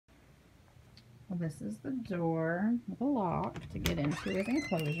Well, this is the door with a lock to get into his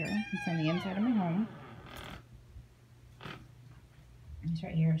enclosure. It's on the inside of my home. This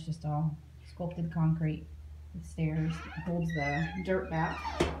right here is just all sculpted concrete with stairs. It holds the dirt back.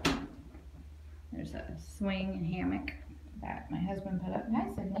 There's a swing and hammock that my husband put up. Hi,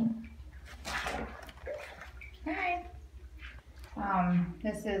 Sidney. Hi.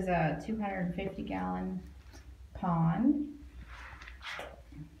 This is a 250-gallon pond.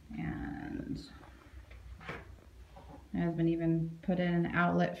 And my husband even put in an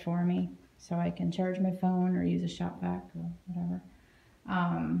outlet for me so I can charge my phone or use a shop vac or whatever.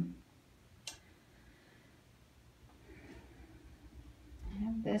 I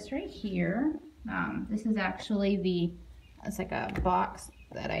have this right here. This is actually it's like a box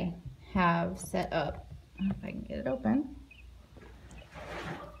that I have set up. I don't know if I can get it open.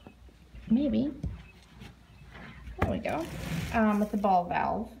 Maybe. There we go. With the ball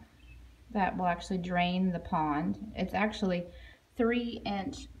valve that will actually drain the pond. It's actually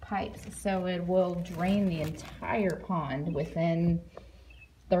 3-inch pipes, so it will drain the entire pond within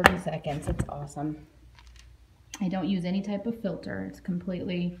 30 seconds. It's awesome. I don't use any type of filter. It's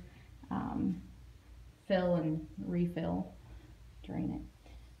completely fill and refill, drain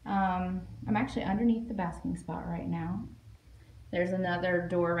it. I'm actually underneath the basking spot right now. There's another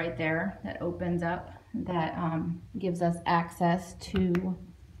door right there that opens up that gives us access to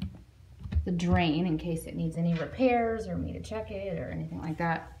the drain in case it needs any repairs or me to check it or anything like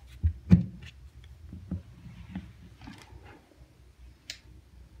that.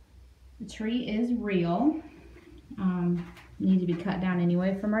 The tree is real. Needs to be cut down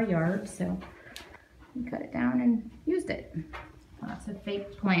anyway from our yard, so we cut it down and used it. Lots of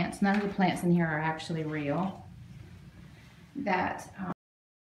fake plants. None of the plants in here are actually real. That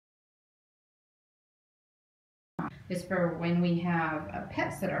is for when we have a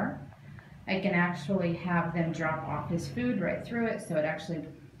pet sitter. I can actually have them drop off his food right through it, so it actually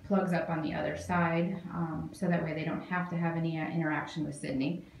plugs up on the other side, so that way they don't have to have any interaction with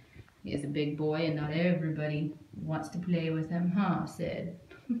Sidney. He is a big boy and not everybody wants to play with him, huh, Sid?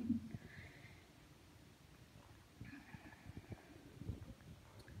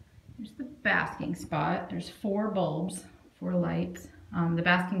 Here's the basking spot. There's 4 bulbs, 4 lights. The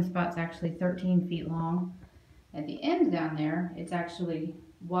basking spot's actually 13 feet long. At the end down there, it's actually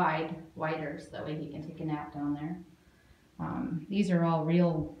wider, so that way he can take a nap down there. These are all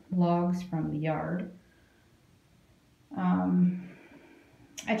real logs from the yard.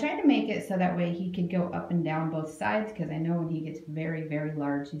 I tried to make it so that way he could go up and down both sides, because I know when he gets very, very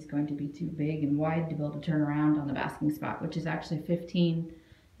large, he's going to be too big and wide to be able to turn around on the basking spot, which is actually 15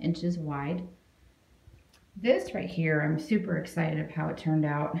 inches wide. This right here, I'm super excited of how it turned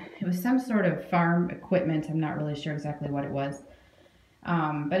out. It was some sort of farm equipment. I'm not really sure exactly what it was.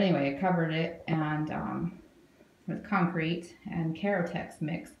 But anyway, I covered it and with concrete and Carotex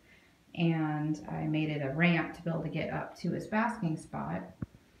mix, and I made it a ramp to be able to get up to his basking spot.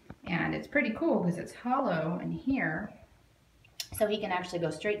 And it's pretty cool because it's hollow in here, so he can actually go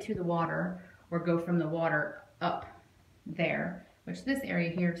straight to the water or go from the water up there, which this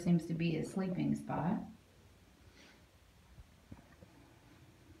area here seems to be his sleeping spot.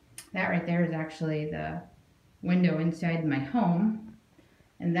 That right there is actually the window inside my home,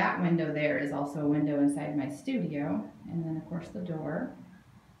 and that window there is also a window inside my studio, and then of course the door,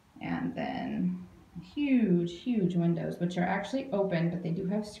 and then huge, huge windows, which are actually open, but they do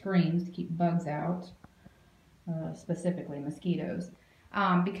have screens to keep bugs out, specifically mosquitoes.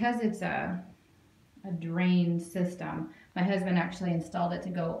 Because it's a drain system, my husband actually installed it to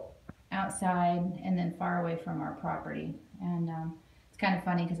go outside and then far away from our property. And it's kind of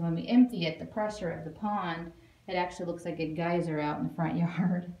funny because when we empty it, the pressure of the pond, it actually looks like a geyser out in the front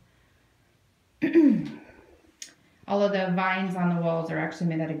yard. All of the vines on the walls are actually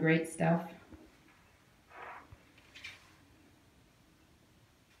made out of great stuff.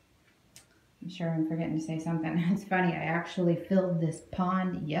 I'm sure I'm forgetting to say something. It's funny, I actually filled this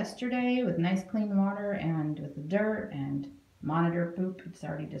pond yesterday with nice clean water and with the dirt and monitor poop. It's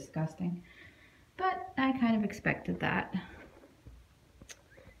already disgusting. But I kind of expected that.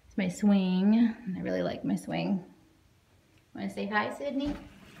 It's my swing. I really like my swing. Want to say hi, Sidney?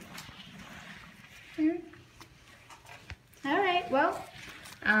 All right, well,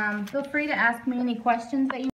 feel free to ask me any questions that you